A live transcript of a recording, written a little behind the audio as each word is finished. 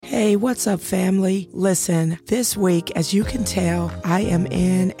Hey, what's up, family? Listen, this week, as you can tell, I am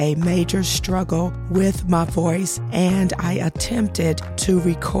in a major struggle with my voice, and I attempted to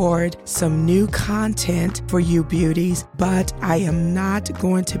record some new content for you beauties, but I am not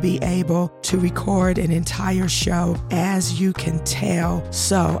going to be able to record an entire show, as you can tell.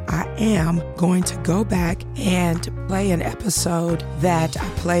 So I am going to go back and play an episode that I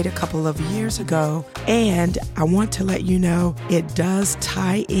played a couple of years ago, and I want to let you know it does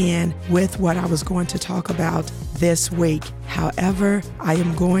tie in with what I was going to talk about this week. However, I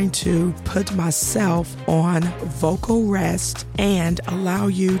am going to put myself on vocal rest and allow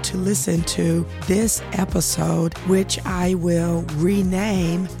you to listen to this episode, which I will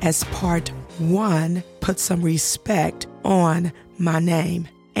rename as part 1, Put Some Respect on My Name.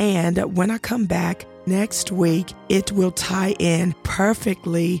 And when I come back next week, it will tie in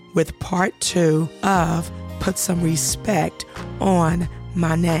perfectly with part 2 of Put Some Respect on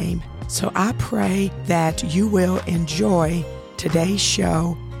My Name. So I pray that you will enjoy today's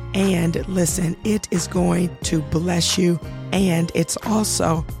show, and listen, it is going to bless you, and it's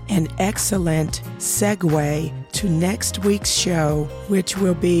also an excellent segue to next week's show, which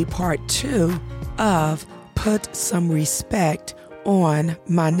will be part 2 of Put Some Respect on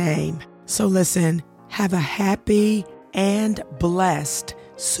My Name. So listen, have a happy and blessed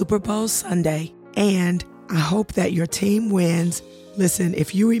Super Bowl Sunday, and I hope that your team wins. Listen,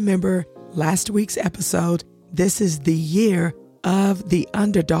 if you remember last week's episode, this is the year of the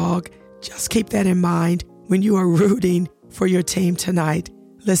underdog. Just keep that in mind when you are rooting for your team tonight.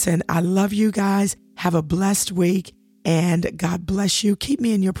 Listen, I love you guys. Have a blessed week, and God bless you. Keep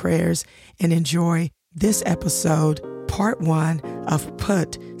me in your prayers and enjoy this episode, part 1 of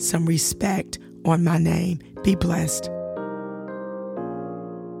Put Some Respect on My Name. Be blessed.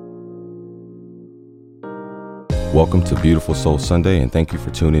 Welcome to Beautiful Soul Sunday, and thank you for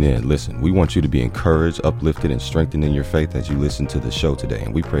tuning in. Listen, we want you to be encouraged, uplifted, and strengthened in your faith as you listen to the show today.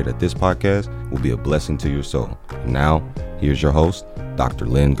 And we pray that this podcast will be a blessing to your soul. And now, here's your host, Dr.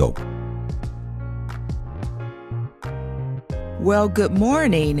 Lynn Goble. Well, good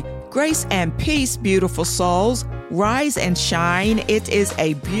morning. Grace and peace, beautiful souls. Rise and shine. It is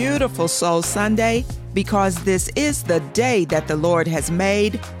a beautiful Soul Sunday because this is the day that the Lord has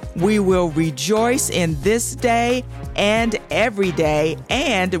made. We will rejoice in this day and every day,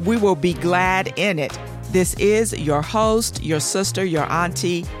 and we will be glad in it. This is your host, your sister, your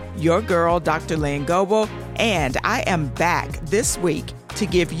auntie, your girl, Dr. Lynn Goble, and I am back this week to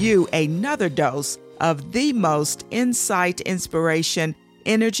give you another dose of the most insight, inspiration,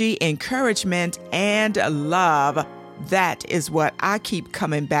 energy, encouragement, and love. That is what I keep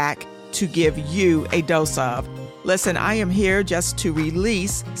coming back to give you a dose of. Listen, I am here just to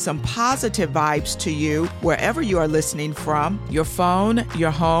release some positive vibes to you wherever you are listening from, your phone,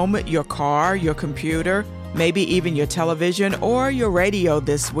 your home, your car, your computer, maybe even your television or your radio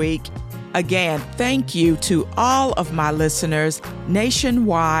this week. Again, thank you to all of my listeners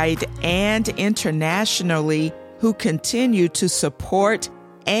nationwide and internationally who continue to support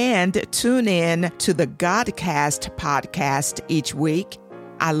and tune in to the Godcast podcast each week.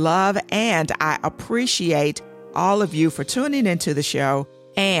 I love and I appreciate all of you for tuning into the show,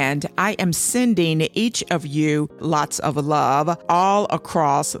 and I am sending each of you lots of love all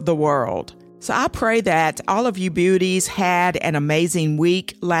across the world. So I pray that all of you beauties had an amazing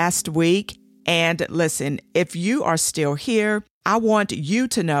week last week. And listen, if you are still here, I want you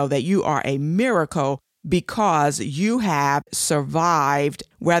to know that you are a miracle because you have survived,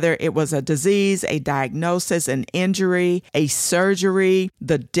 whether it was a disease, a diagnosis, an injury, a surgery,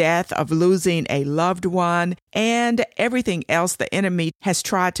 the death of losing a loved one, and everything else the enemy has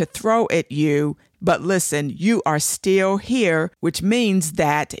tried to throw at you. But listen, you are still here, which means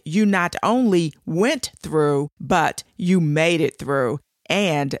that you not only went through, but you made it through.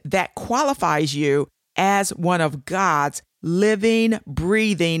 And that qualifies you as one of God's living,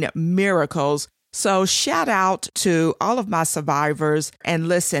 breathing miracles. So shout out to all of my survivors. And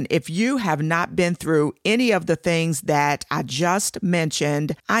listen, if you have not been through any of the things that I just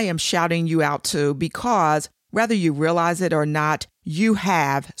mentioned, I am shouting you out too, because whether you realize it or not, you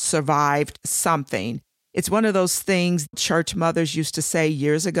have survived something. It's one of those things church mothers used to say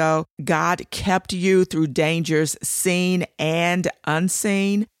years ago, God kept you through dangers seen and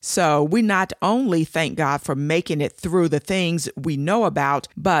unseen. So we not only thank God for making it through the things we know about,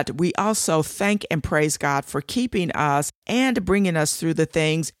 but we also thank and praise God for keeping us and bringing us through the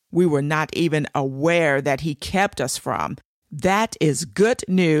things we were not even aware that He kept us from. That is good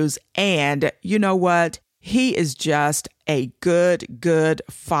news. And you know what? He is just a good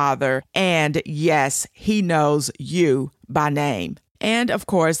Father. And yes, He knows you by name. And of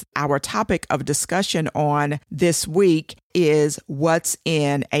course, our topic of discussion on this week is what's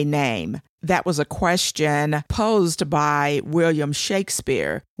in a name. That was a question posed by William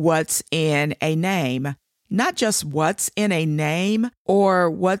Shakespeare. What's in a name? Not just what's in a name or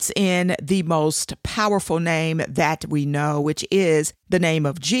what's in the most powerful name that we know, which is the name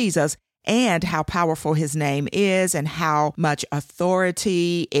of Jesus, and how powerful his name is and how much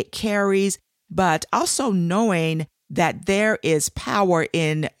authority it carries, but also knowing that there is power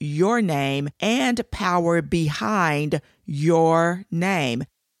in your name and power behind your name.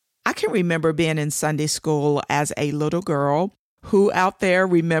 I can remember being in Sunday school as a little girl. Who out there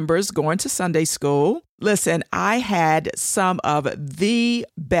remembers going to Sunday school? Listen, I had some of the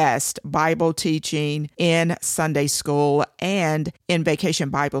best Bible teaching in Sunday school and in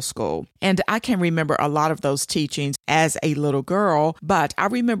Vacation Bible School. And I can remember a lot of those teachings as a little girl, but I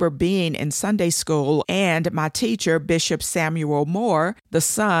remember being in Sunday school and my teacher, Bishop Samuel Moore, the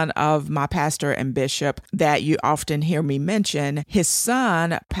son of my pastor and bishop that you often hear me mention, his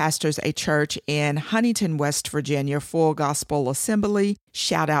son pastors a church in Huntington, West Virginia, Full Gospel Assembly.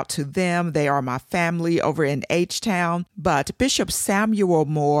 Shout out to them. They are my family over in H-Town. But Bishop Samuel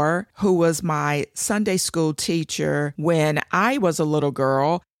Moore, who was my Sunday school teacher when I was a little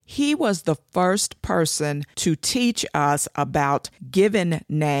girl, he was the first person to teach us about given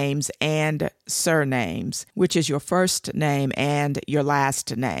names and surnames, which is your first name and your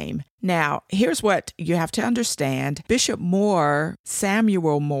last name. Now, here's what you have to understand. Bishop Moore,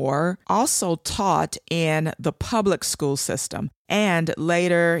 Samuel Moore, also taught in the public school system, and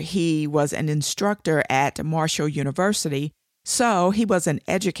later he was an instructor at Marshall University, so he was an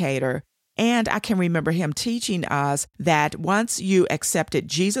educator. And I can remember him teaching us that once you accepted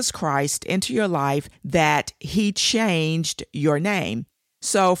Jesus Christ into your life, that he changed your name.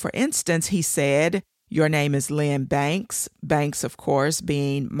 So, for instance, he said, your name is Lynn Banks, Banks, of course,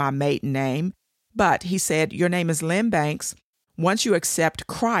 being my maiden name. But he said, your name is Lynn Banks. Once you accept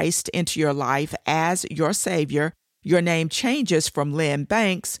Christ into your life as your Savior, your name changes from Lynn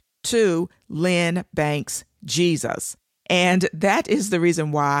Banks to Lynn Banks Jesus. And that is the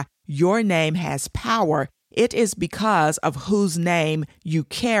reason why your name has power. It is because of whose name you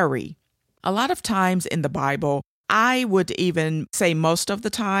carry. A lot of times in the Bible, I would even say most of the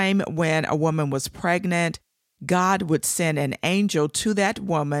time when a woman was pregnant, God would send an angel to that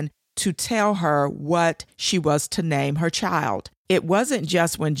woman to tell her what she was to name her child. It wasn't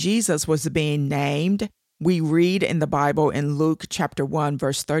just when Jesus was being named. We read in the Bible in Luke chapter 1,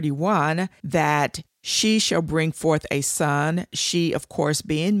 verse 31, that she shall bring forth a son, she, of course,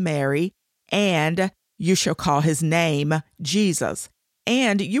 being Mary, and you shall call his name Jesus.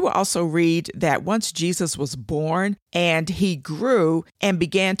 And you will also read that once Jesus was born and he grew and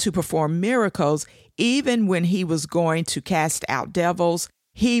began to perform miracles, even when he was going to cast out devils,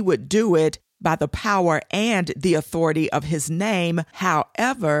 he would do it by the power and the authority of his name.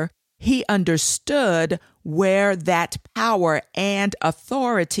 However, he understood where that power and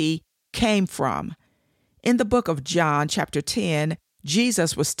authority came from. In the book of John, chapter 10,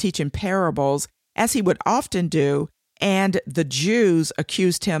 Jesus was teaching parables, as he would often do, and the Jews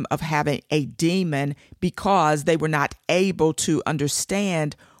accused him of having a demon because they were not able to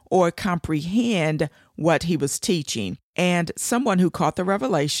understand or comprehend what he was teaching. And someone who caught the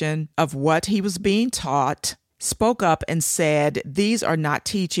revelation of what he was being taught spoke up and said, these are not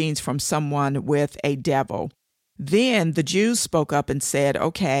teachings from someone with a devil. Then the Jews spoke up and said,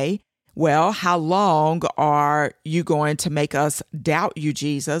 okay, well, how long are you going to make us doubt you,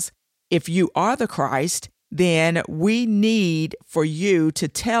 Jesus? If you are the Christ, then we need for you to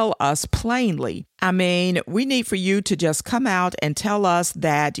tell us plainly. I mean, we need for you to just come out and tell us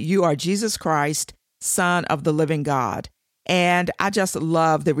that you are Jesus Christ, Son of the living God. And I just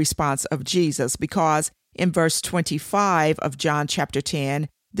love the response of Jesus, because in verse 25 of John chapter 10,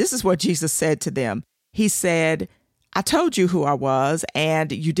 this is what Jesus said to them. He said, I told you who I was, and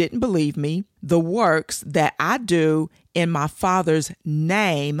you didn't believe me. The works that I do in my Father's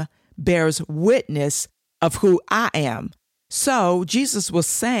name bears witness of who I am. So Jesus was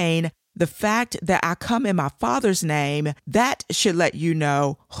saying, the fact that I come in my Father's name, that should let you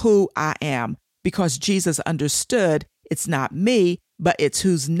know who I am, because Jesus understood it's not me, but it's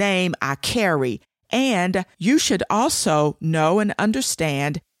whose name I carry. And you should also know and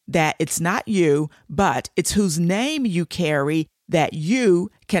understand that it's not you, but it's whose name you carry, that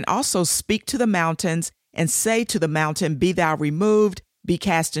you can also speak to the mountains and say to the mountain, be thou removed, be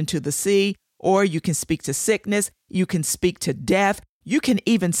cast into the sea. Or you can speak to sickness, you can speak to death, you can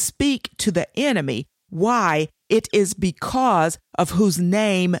even speak to the enemy. Why? It is because of whose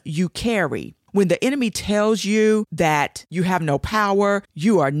name you carry. when the enemy tells you that you have no power,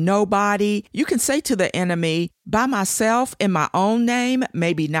 you are nobody, you can say to the enemy, by myself, in my own name,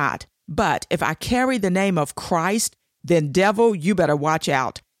 maybe not. But if I carry the name of Christ, then devil, you better watch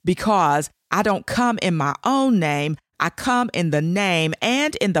out, because I don't come in my own name. I come in the name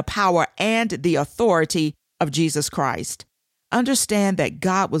and in the power and the authority of Jesus Christ. Understand that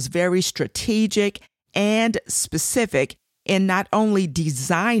God was very strategic and specific in not only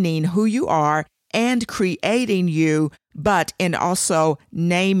designing who you are and creating you, but in also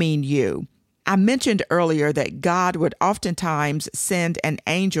naming you. I mentioned earlier that God would oftentimes send an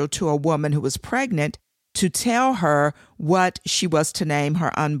angel to a woman who was pregnant to tell her what she was to name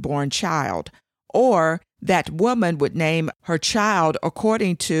her unborn child, or that woman would name her child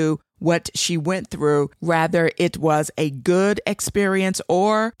according to what she went through, whether it was a good experience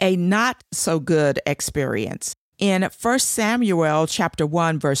or a not so good experience. In 1 Samuel chapter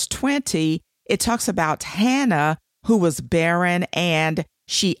 1, verse 20, it talks about Hannah, who was barren, and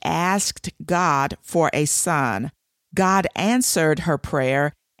she asked God for a son. God answered her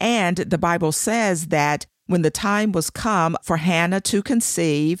prayer, and the Bible says that when the time was come for Hannah to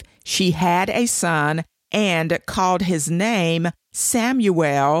conceive, she had a son and called his name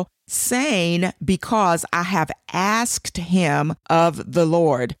Samuel, saying, because I have asked him of the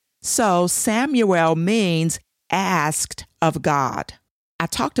Lord. So Samuel means asked of God. I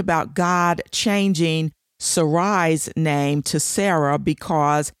talked about God changing Sarai's name to Sarah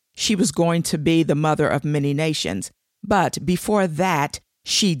because she was going to be the mother of many nations. But before that,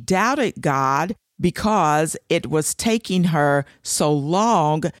 she doubted God because it was taking her so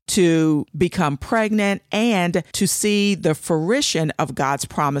long to become pregnant and to see the fruition of God's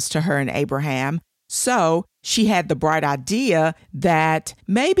promise to her and Abraham. So she had the bright idea that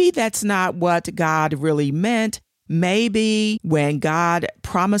maybe that's not what God really meant. Maybe when God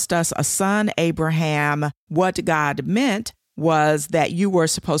promised us a son, Abraham, what God meant was that you were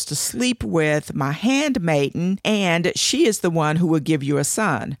supposed to sleep with my handmaiden, and she is the one who will give you a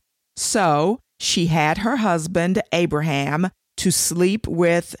son. So she had her husband, Abraham, to sleep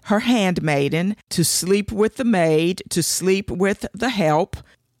with her handmaiden, to sleep with the maid, to sleep with the help.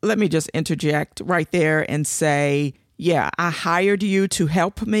 Let me just interject right there and say, yeah, I hired you to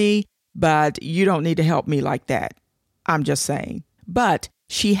help me, but you don't need to help me like that. I'm just saying. But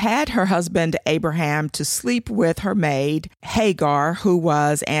she had her husband, Abraham, to sleep with her maid, Hagar, who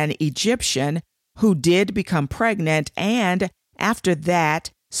was an Egyptian, who did become pregnant. And after that,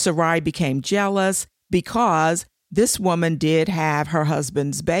 Sarai became jealous because this woman did have her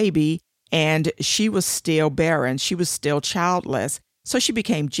husband's baby and she was still barren. She was still childless. So she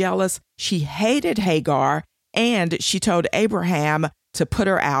became jealous. She hated Hagar, and she told Abraham to put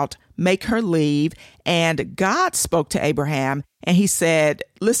her out, make her leave. And God spoke to Abraham and he said,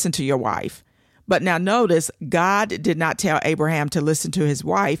 listen to your wife. But now notice, God did not tell Abraham to listen to his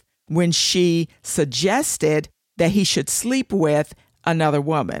wife when she suggested that he should sleep with another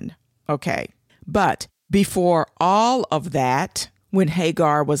woman. Okay. But before all of that, when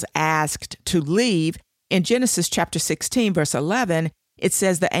Hagar was asked to leave, in Genesis chapter 16, verse 11, it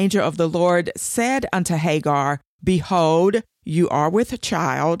says, the angel of the Lord said unto Hagar, behold, you are with a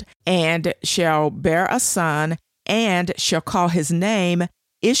child, and shall bear a son, and shall call his name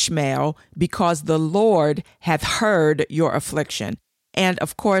Ishmael, because the Lord hath heard your affliction. And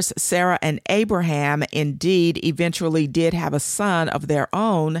of course, Sarah and Abraham indeed eventually did have a son of their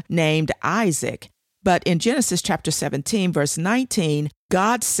own named Isaac. But in Genesis chapter 17, verse 19,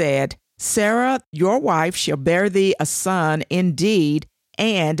 God said, Sarah, your wife, shall bear thee a son indeed,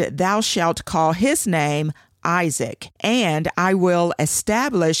 and thou shalt call his name Isaac, and I will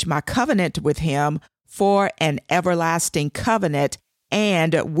establish my covenant with him for an everlasting covenant,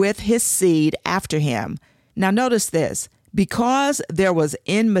 and with his seed after him. Now notice this. Because there was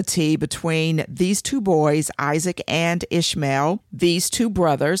enmity between these two boys, Isaac and Ishmael, these two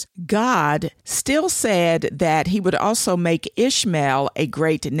brothers, God still said that he would also make Ishmael a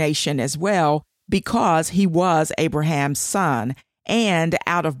great nation as well, because he was Abraham's son. And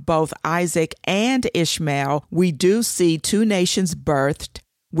out of both Isaac and Ishmael, we do see two nations birthed,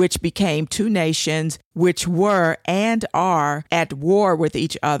 which became two nations which were and are at war with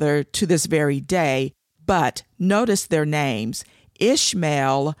each other to this very day. But notice their names.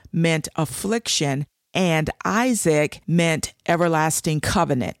 Ishmael meant affliction, and Isaac meant everlasting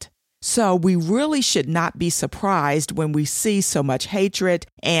covenant. So we really should not be surprised when we see so much hatred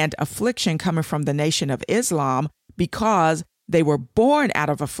and affliction coming from the Nation of Islam, because they were born out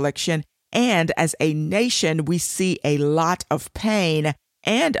of affliction, and as a nation we see a lot of pain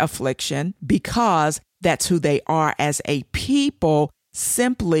and affliction because that's who they are as a people.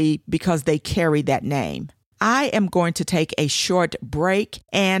 simply because they carry that name. I am going to take a short break,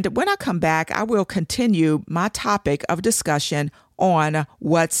 and when I come back, I will continue my topic of discussion on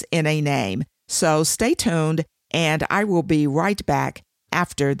what's in a name. So stay tuned, and I will be right back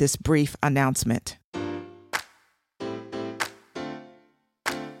after this brief announcement.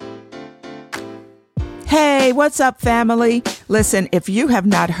 Hey, what's up, family? Listen, if you have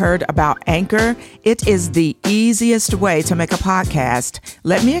not heard about Anchor, it is the easiest way to make a podcast.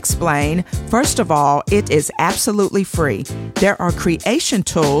 Let me explain. First of all, it is absolutely free. There are creation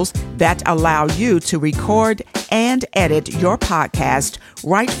tools that allow you to record and edit your podcast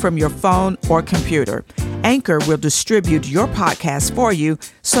right from your phone or computer. Anchor will distribute your podcast for you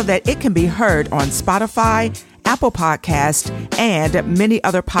so that it can be heard on Spotify, Apple Podcast, and many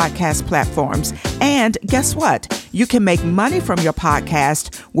other podcast platforms. And guess what? You can make money from your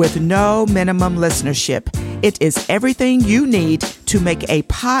podcast with no minimum listenership. It is everything you need to make a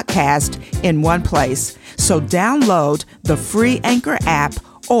podcast in one place. So download the free Anchor app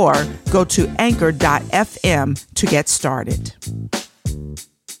or go to anchor.fm to get started.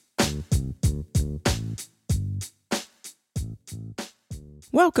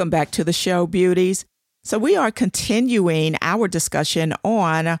 Welcome back to the show, beauties. So we are continuing our discussion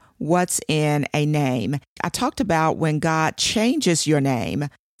on what's in a name. I talked about when God changes your name.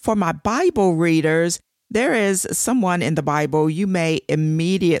 For my Bible readers, there is someone in the Bible you may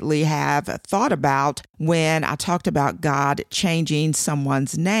immediately have thought about when I talked about God changing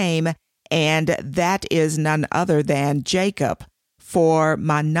someone's name, and that is none other than Jacob. For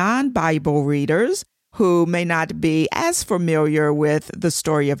my non-Bible readers who may not be as familiar with the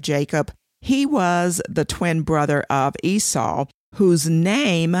story of Jacob, he was the twin brother of Esau, whose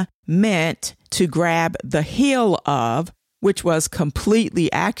name meant to grab the heel of, which was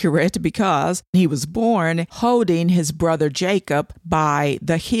completely accurate because he was born holding his brother Jacob by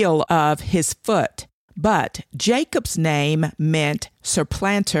the heel of his foot. But Jacob's name meant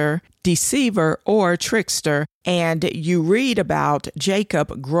supplanter, deceiver, or trickster, and you read about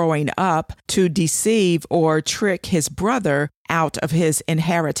Jacob growing up to deceive or trick his brother out of his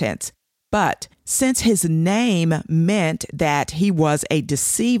inheritance. But since his name meant that he was a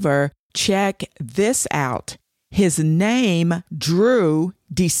deceiver, check this out. His name drew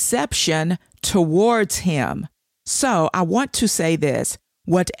deception towards him. So I want to say this.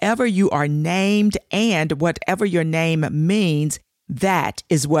 Whatever you are named and whatever your name means, that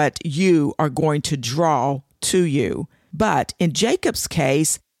is what you are going to draw to you. But in Jacob's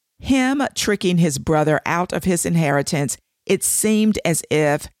case, him tricking his brother out of his inheritance, it seemed as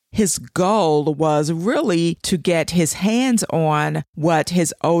if his goal was really to get his hands on what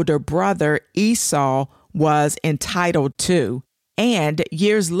his older brother Esau was entitled to. And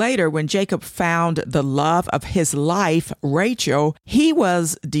years later, when Jacob found the love of his life, Rachel, he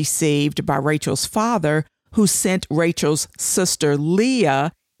was deceived by Rachel's father, who sent Rachel's sister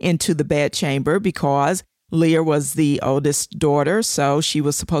Leah into the bedchamber because Leah was the oldest daughter, so she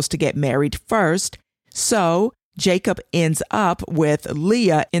was supposed to get married first. So Jacob ends up with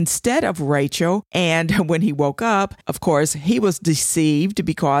Leah instead of Rachel. And when he woke up, of course, he was deceived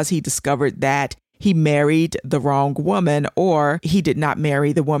because he discovered that he married the wrong woman, or he did not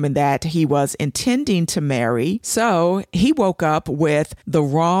marry the woman that he was intending to marry. So he woke up with the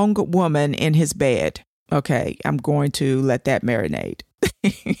wrong woman in his bed. Okay, I'm going to let that marinate.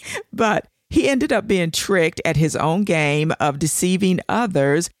 But he ended up being tricked at his own game of deceiving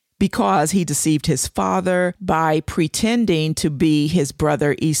others because he deceived his father by pretending to be his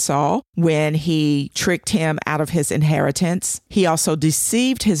brother Esau when he tricked him out of his inheritance. He also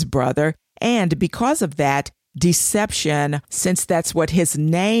deceived his brother, and because of that, deception, since that's what his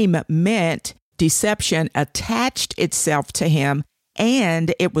name meant, deception attached itself to him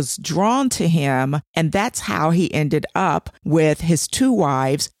and it was drawn to him, and that's how he ended up with his two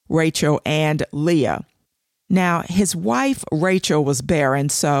wives, Rachel and Leah. Now, his wife, Rachel, was barren,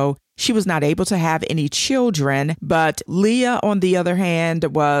 so she was not able to have any children, but Leah, on the other hand,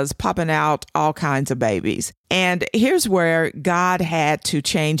 was popping out all kinds of babies. And here's where God had to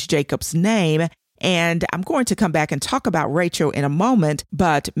change Jacob's name, and I'm going to come back and talk about Rachel in a moment,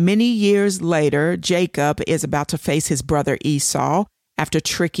 but many years later, Jacob is about to face his brother Esau after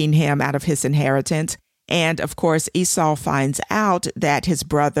tricking him out of his inheritance. And of course, Esau finds out that his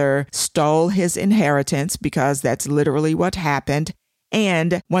brother stole his inheritance, because that's literally what happened.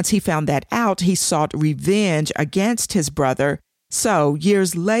 And once he found that out, he sought revenge against his brother. So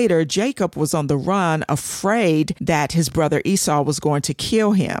years later, Jacob was on the run, afraid that his brother Esau was going to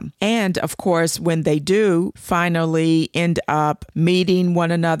kill him. And of course, when they do finally end up meeting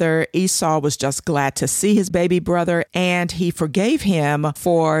one another, Esau was just glad to see his baby brother, and he forgave him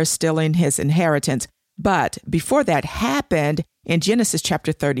for stealing his inheritance. But before that happened, in Genesis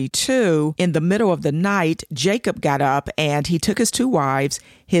chapter 32, in the middle of the night, Jacob got up and he took his 2 wives,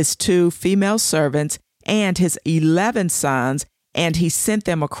 his 2 female servants, and his 11 sons, and he sent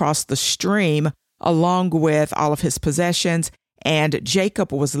them across the stream along with all of his possessions. And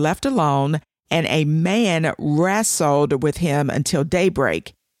Jacob was left alone, and a man wrestled with him until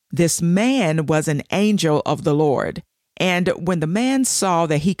daybreak. This man was an angel of the Lord. And when the man saw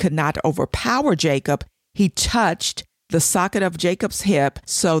that he could not overpower Jacob, he touched the socket of Jacob's hip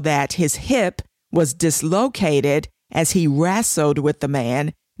so that his hip was dislocated as he wrestled with the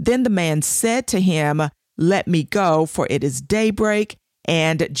man. Then the man said to him, "Let me go, for it is daybreak."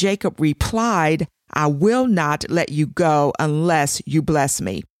 And Jacob replied, "I will not let you go unless you bless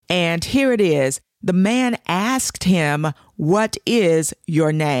me." And here it is. The man asked him, "What is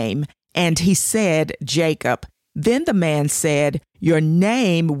your name?" And he said, "Jacob." Then the man said, "Your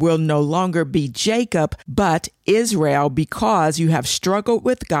name will no longer be Jacob, but Israel, because you have struggled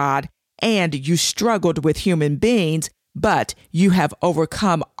with God and you struggled with human beings, but you have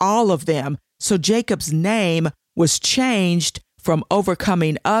overcome all of them." So Jacob's name was changed from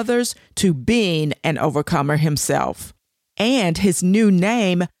overcoming others to being an overcomer himself. And his new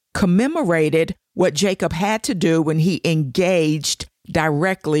name commemorated what Jacob had to do when he engaged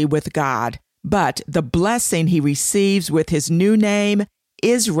directly with God. But the blessing he receives with his new name,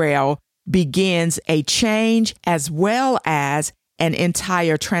 Israel, begins a change as well as an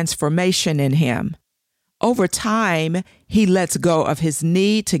entire transformation in him. Over time, he lets go of his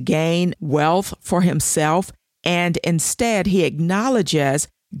need to gain wealth for himself, and instead he acknowledges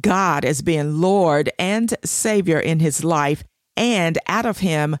God as being Lord and Savior in his life, and out of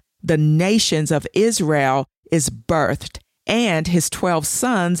him, the nations of Israel is birthed, and his 12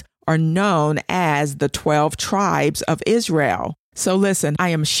 sons are known as the 12 tribes of Israel. So listen, I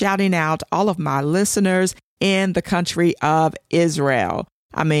am shouting out all of my listeners in the country of Israel.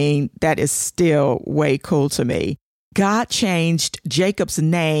 I mean, that is still way cool to me. God changed Jacob's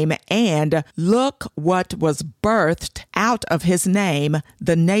name, and look what was birthed out of his name,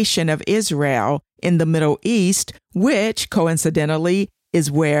 the nation of Israel in the Middle East, which coincidentally is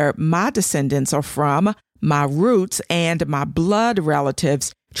where my descendants are from. My roots and my blood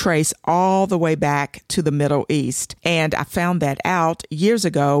relatives trace all the way back to the Middle East. And I found that out years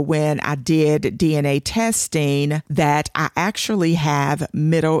ago when I did DNA testing that I actually have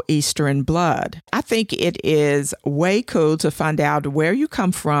Middle Eastern blood. I think it is way cool to find out where you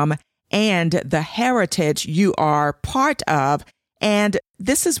come from and the heritage you are part of. And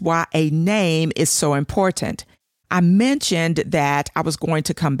this is why a name is so important. I mentioned that I was going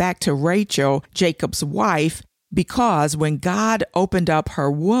to come back to Rachel, Jacob's wife, because when God opened up her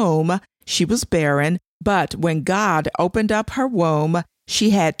womb, she was barren. But when God opened up her womb, she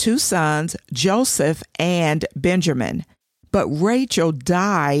had 2 sons, Joseph and Benjamin. But Rachel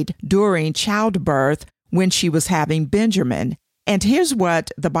died during childbirth when she was having Benjamin. And here's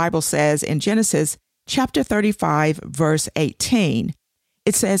what the Bible says in Genesis chapter 35, verse 18.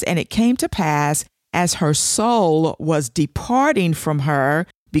 It says, "And it came to pass, as her soul was departing from her,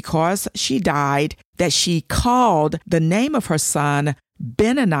 because she died, that she called the name of her son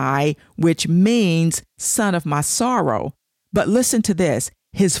Benoni, which means son of my sorrow." But listen to this.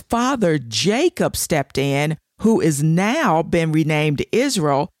 His father Jacob stepped in, who is now been renamed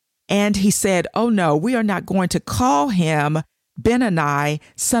Israel, and he said, "Oh no, we are not going to call him Benoni,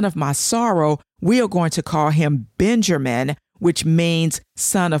 son of my sorrow. We are going to call him Benjamin, which means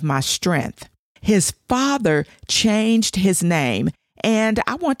son of my strength." His father changed his name. And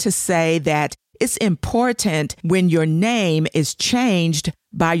I want to say that it's important when your name is changed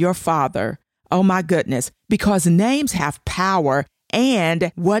by your father. Oh my goodness, because names have power,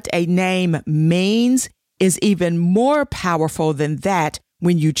 and what a name means is even more powerful than that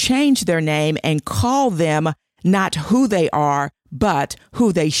when you change their name and call them not who they are, but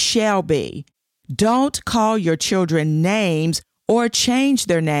who they shall be. Don't call your children names or change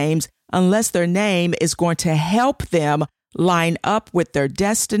their names unless their name is going to help them line up with their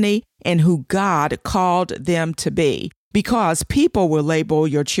destiny and who God called them to be. Because people will label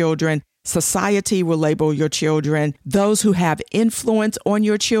your children, society will label your children, those who have influence on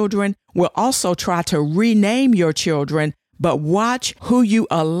your children will also try to rename your children, but watch who you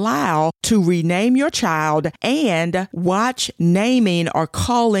allow to rename your child, and watch naming or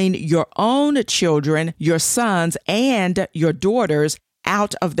calling your own children, your sons and your daughters,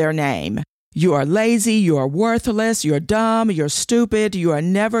 out of their name. You are lazy, you are worthless, you're dumb, you're stupid, you are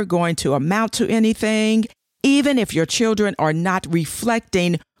never going to amount to anything. Even if your children are not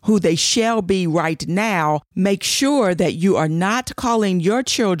reflecting who they shall be right now, make sure that you are not calling your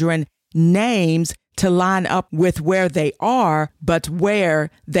children names to line up with where they are, but where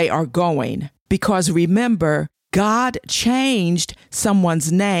they are going. Because remember, God changed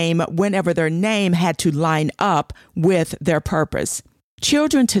someone's name whenever their name had to line up with their purpose.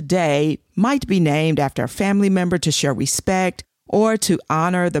 Children today might be named after a family member to show respect or to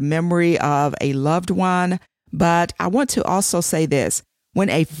honor the memory of a loved one. But I want to also say this. When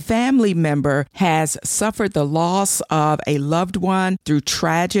a family member has suffered the loss of a loved one through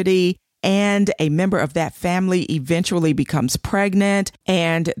tragedy, and a member of that family eventually becomes pregnant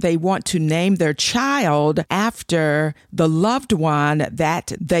and they want to name their child after the loved one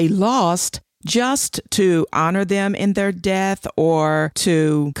that they lost, just to honor them in their death or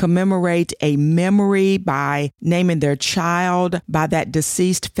to commemorate a memory by naming their child by that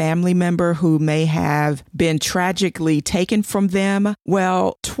deceased family member who may have been tragically taken from them.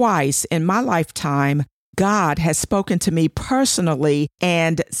 Well, twice in my lifetime, God has spoken to me personally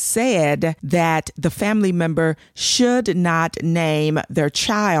and said that the family member should not name their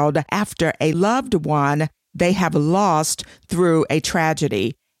child after a loved one they have lost through a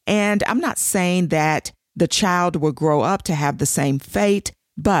tragedy. And I'm not saying that the child will grow up to have the same fate,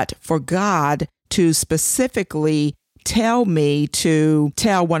 but for God to specifically tell me to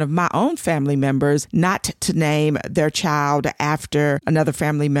tell one of my own family members not to name their child after another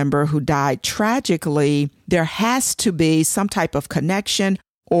family member who died tragically, there has to be some type of connection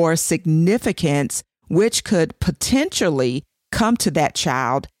or significance which could potentially come to that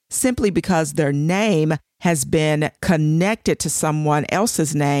child simply because their name has been connected to someone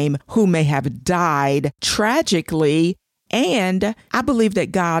else's name who may have died tragically. And I believe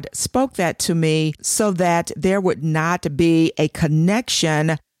that God spoke that to me so that there would not be a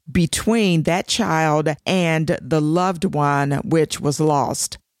connection between that child and the loved one which was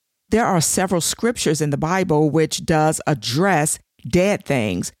lost. There are several scriptures in the Bible which does address dead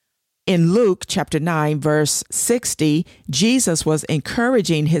things. In Luke chapter 9, verse 60, Jesus was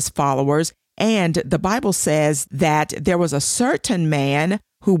encouraging his followers, and the Bible says that there was a certain man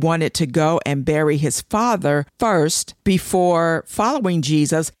who wanted to go and bury his father first before following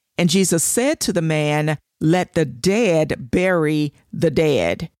Jesus. And Jesus said to the man, "Let the dead bury the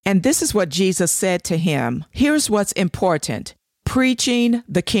dead." And this is what Jesus said to him. Here's what's important: preaching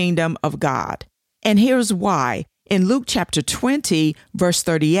the kingdom of God. And here's why. In Luke chapter 20, verse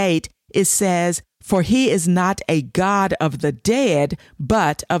 38, it says, "For he is not a God of the dead,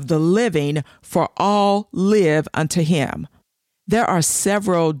 but of the living, for all live unto him." There are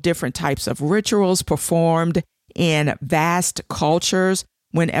several different types of rituals performed in vast cultures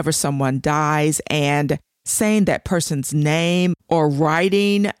whenever someone dies, and saying that person's name or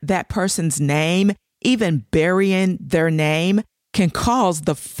writing that person's name, even burying their name, can cause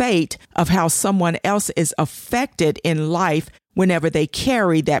the fate of how someone else is affected in life whenever they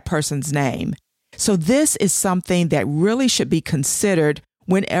carry that person's name. So this is something that really should be considered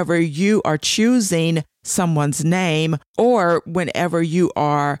whenever you are choosing someone's name or whenever you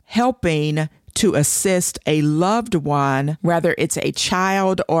are helping to assist a loved one, whether it's a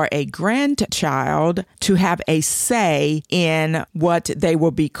child or a grandchild, to have a say in what they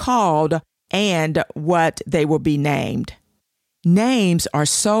will be called and what they will be named. Names are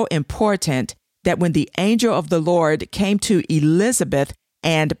so important that when the angel of the Lord came to Elizabeth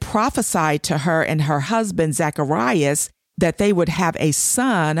and prophesied to her and her husband Zacharias that they would have a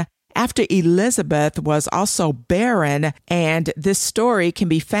son after Elizabeth was also barren, and this story can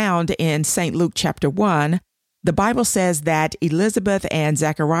be found in St. Luke chapter 1, the Bible says that Elizabeth and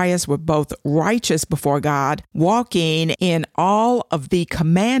Zacharias were both righteous before God, walking in all of the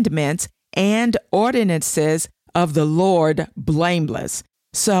commandments and ordinances of the Lord blameless.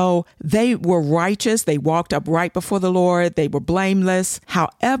 So they were righteous. They walked upright before the Lord. They were blameless.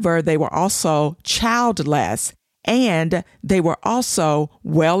 However, they were also childless, and they were also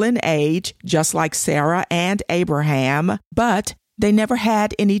well in age, just like Sarah and Abraham, but they never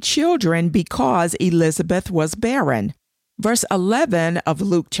had any children because Elizabeth was barren. Verse 11 of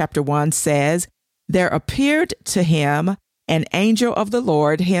Luke chapter 1 says, "There appeared to him an angel of the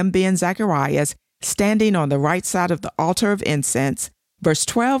Lord," him being Zacharias, "standing on the right side of the altar of incense." Verse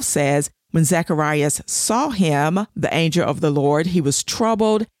 12 says, "When Zacharias saw him, the angel of the Lord, he was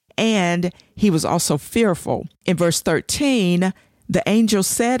troubled, and he was also fearful. In verse 13, the angel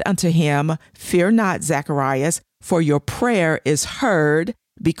said unto him, Fear not, Zacharias, for your prayer is heard,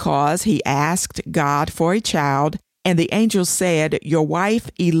 because he asked God for a child. And the angel said, Your wife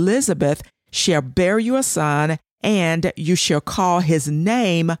Elizabeth shall bear you a son, and you shall call his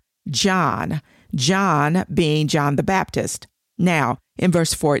name John. John being John the Baptist. Now, in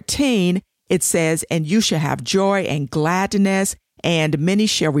verse 14, it says, And you shall have joy and gladness, and many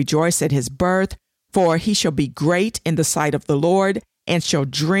shall rejoice at his birth, for he shall be great in the sight of the Lord, and shall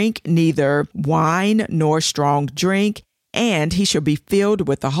drink neither wine nor strong drink, and he shall be filled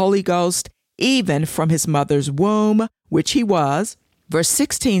with the Holy Ghost, even from his mother's womb, which he was. Verse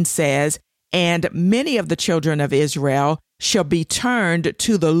 16 says, And many of the children of Israel shall be turned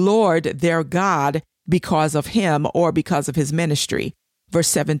to the Lord their God because of him, or because of his ministry. Verse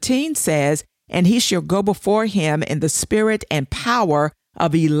 17 says, And he shall go before him in the spirit and power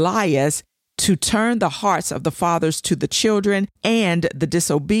of Elias, to turn the hearts of the fathers to the children, and the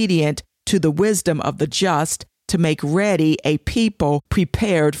disobedient to the wisdom of the just, to make ready a people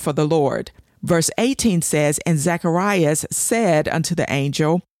prepared for the Lord. Verse 18 says, And Zacharias said unto the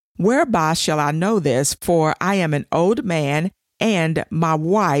angel, Whereby shall I know this? For I am an old man, and my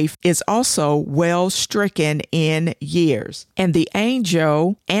wife is also well stricken in years. And the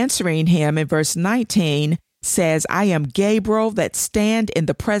angel answering him in verse 19 says, I am Gabriel that stand in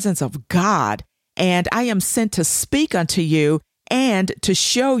the presence of God, and I am sent to speak unto you and to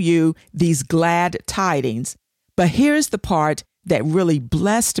show you these glad tidings. But here's the part that really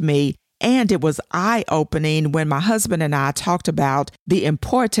blessed me, and it was eye-opening when my husband and I talked about the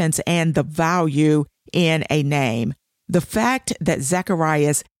importance and the value in a name. The fact that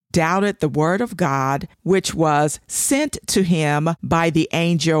Zacharias doubted the word of God, which was sent to him by the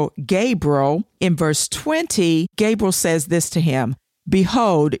angel Gabriel. In verse 20, Gabriel says this to him,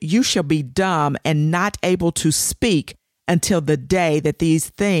 Behold, you shall be dumb and not able to speak until the day that these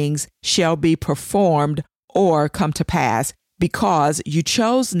things shall be performed or come to pass, because you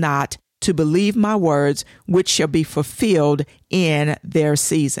chose not to believe my words, which shall be fulfilled in their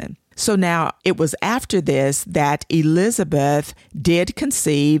season. So now it was after this that Elizabeth did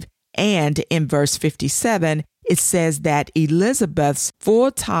conceive, and in verse 57, it says that Elizabeth's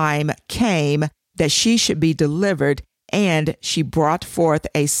full time came that she should be delivered, and she brought forth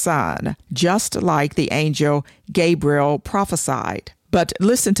a son, just like the angel Gabriel prophesied. But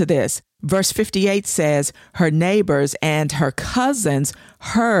listen to this. Verse 58 says, Her neighbors and her cousins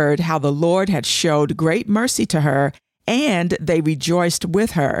heard how the Lord had showed great mercy to her, and they rejoiced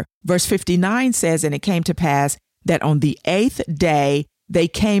with her. Verse 59 says, And it came to pass that on the 8th day they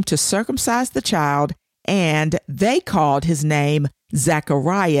came to circumcise the child, and they called his name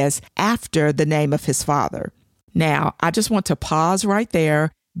Zacharias, after the name of his father. Now, I just want to pause right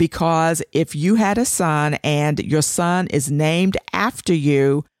there, because if you had a son and your son is named after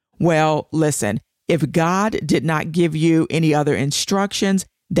you, well, listen, if God did not give you any other instructions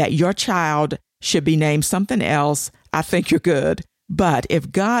that your child should be named something else, I think you're good. But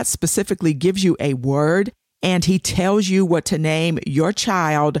if God specifically gives you a word and he tells you what to name your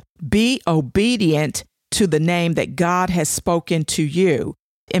child, be obedient to the name that God has spoken to you.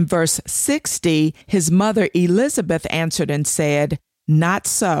 In verse 60, his mother Elizabeth answered and said, Not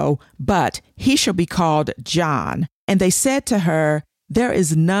so, but he shall be called John. And they said to her, There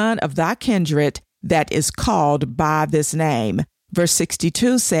is none of thy kindred that is called by this name. Verse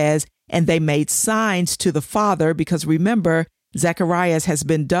 62 says, And they made signs to the father, because remember, Zacharias has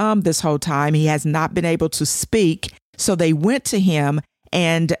been dumb this whole time. He has not been able to speak. So they went to him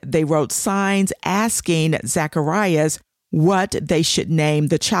and they wrote signs asking Zacharias what they should name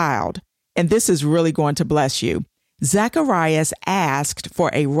the child. And this is really going to bless you. Zacharias asked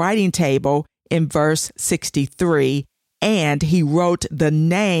for a writing table in verse 63, and he wrote the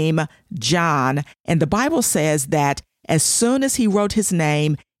name John. And the Bible says that as soon as he wrote his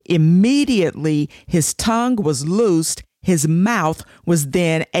name, immediately his tongue was loosed, his mouth was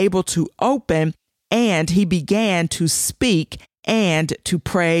then able to open, and he began to speak and to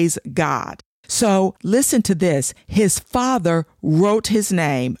praise God. So listen to this. His father wrote his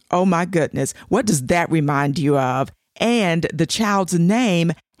name. Oh my goodness. What does that remind you of? And the child's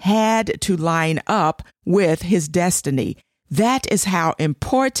name had to line up with his destiny. That is how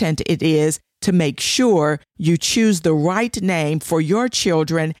important it is to make sure you choose the right name for your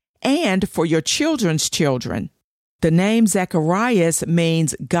children and for your children's children. The name Zacharias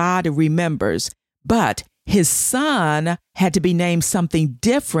means God remembers, but his son had to be named something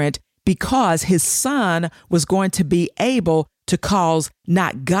different because his son was going to be able to cause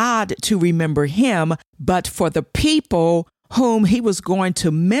not God to remember him, but for the people whom he was going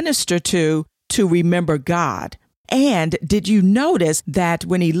to minister to remember God. And did you notice that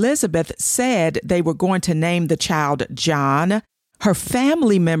when Elizabeth said they were going to name the child John, her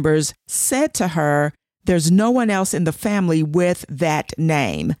family members said to her, there's no one else in the family with that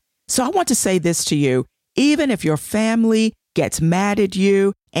name. So I want to say this to you. Even if your family gets mad at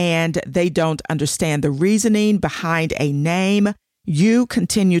you and they don't understand the reasoning behind a name, you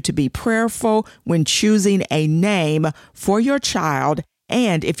continue to be prayerful when choosing a name for your child.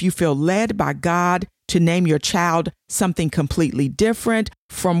 And if you feel led by God to name your child something completely different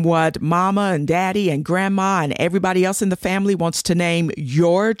from what mama and daddy and grandma and everybody else in the family wants to name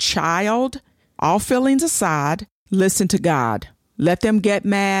your child, all feelings aside, listen to God. Let them get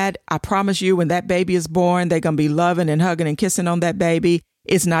mad. I promise you, when that baby is born, they're going to be loving and hugging and kissing on that baby.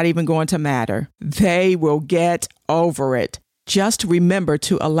 It's not even going to matter. They will get over it. Just remember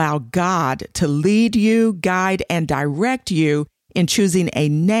to allow God to lead you, guide, and direct you in choosing a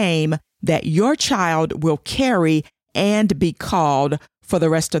name that your child will carry and be called for the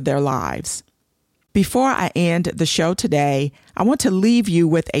rest of their lives. Before I end the show today, I want to leave you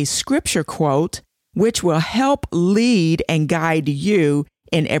with a scripture quote which will help lead and guide you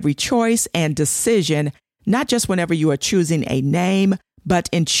in every choice and decision, not just whenever you are choosing a name, but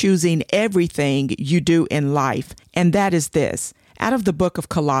in choosing everything you do in life. And that is this. Out of the book of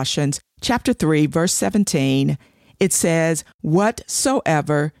Colossians, chapter 3, verse 17, it says,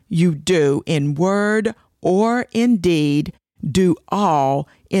 whatsoever you do in word or in deed, do all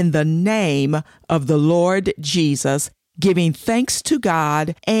in the name of the Lord Jesus, giving thanks to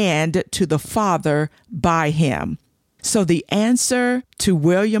God and to the Father by him. So the answer to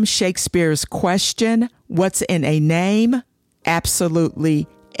William Shakespeare's question, what's in a name? Absolutely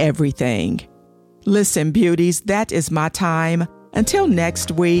everything. Listen, beauties, that is my time. Until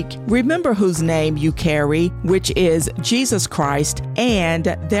next week, remember whose name you carry, which is Jesus Christ, and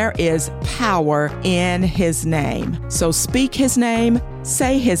there is power in his name. So speak his name,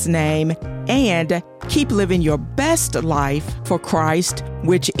 say his name, and keep living your best life for Christ,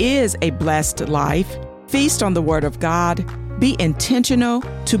 which is a blessed life. Feast on the Word of God. Be intentional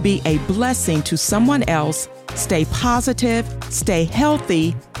to be a blessing to someone else. Stay positive, stay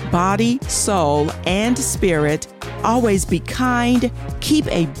healthy, body, soul, and spirit. Always be kind, keep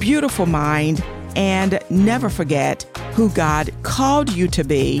a beautiful mind, and never forget who God called you to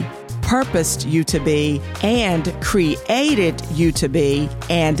be, purposed you to be, and created you to be,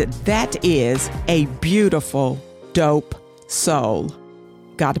 and that is a beautiful, dope soul.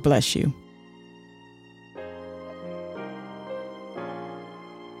 God bless you.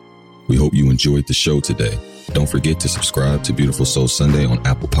 We hope you enjoyed the show today. Don't forget to subscribe to Beautiful Soul Sunday on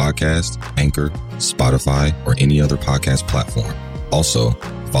Apple Podcasts, Anchor, Spotify, or any other podcast platform. Also,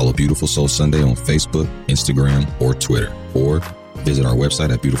 follow Beautiful Soul Sunday on Facebook, Instagram, or Twitter, or visit our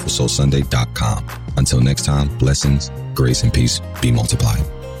website at beautifulsoulsunday.com. Until next time, blessings, grace, and peace be multiplied.